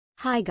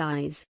Hi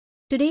guys.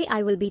 Today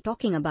I will be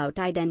talking about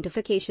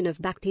identification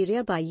of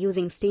bacteria by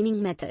using staining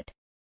method.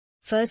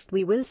 First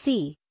we will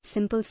see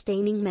simple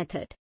staining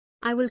method.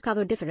 I will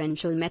cover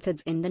differential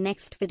methods in the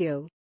next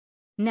video.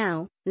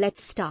 Now,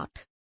 let's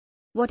start.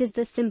 What is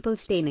the simple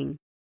staining?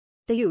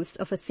 The use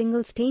of a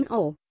single stain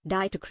or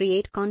dye to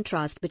create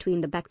contrast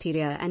between the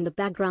bacteria and the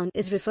background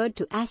is referred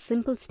to as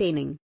simple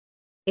staining.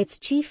 Its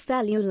chief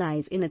value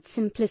lies in its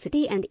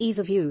simplicity and ease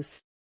of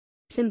use.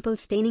 Simple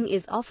staining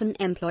is often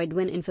employed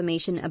when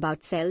information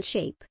about cell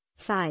shape,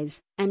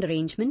 size, and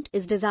arrangement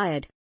is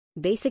desired.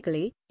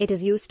 Basically, it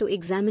is used to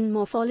examine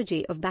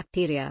morphology of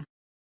bacteria.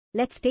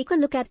 Let's take a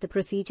look at the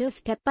procedure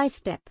step by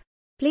step.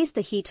 Place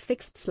the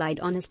heat-fixed slide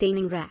on a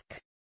staining rack.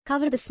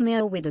 Cover the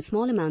smear with a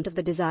small amount of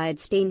the desired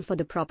stain for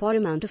the proper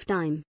amount of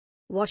time.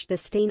 Wash the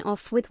stain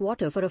off with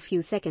water for a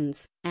few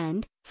seconds,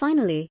 and,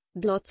 finally,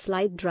 blot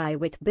slide dry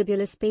with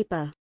bibulous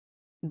paper.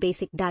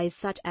 Basic dyes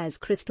such as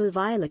crystal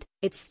violet,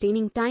 its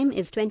staining time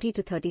is 20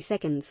 to 30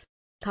 seconds.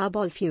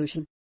 Carbol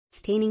fusion,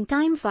 staining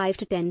time 5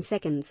 to 10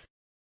 seconds.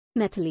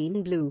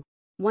 Methylene blue,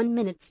 1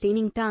 minute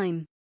staining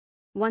time.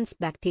 Once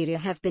bacteria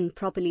have been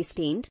properly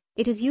stained,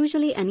 it is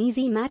usually an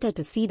easy matter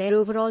to see their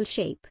overall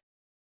shape.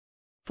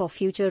 For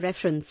future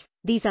reference,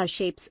 these are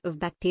shapes of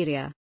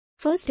bacteria.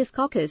 First is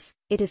coccus,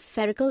 it is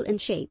spherical in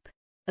shape.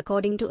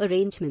 According to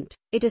arrangement,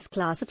 it is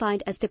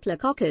classified as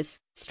Diplococcus,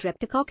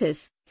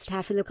 Streptococcus,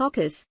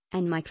 Staphylococcus,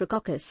 and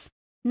Micrococcus.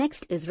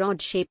 Next is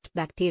rod-shaped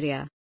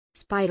bacteria.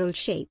 Spiral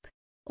shape.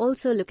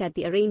 Also look at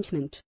the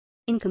arrangement.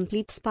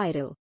 Incomplete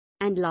spiral.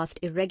 And last,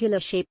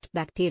 irregular-shaped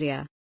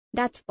bacteria.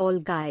 That's all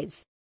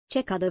guys.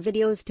 Check other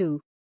videos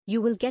too.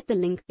 You will get the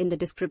link in the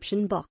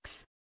description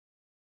box.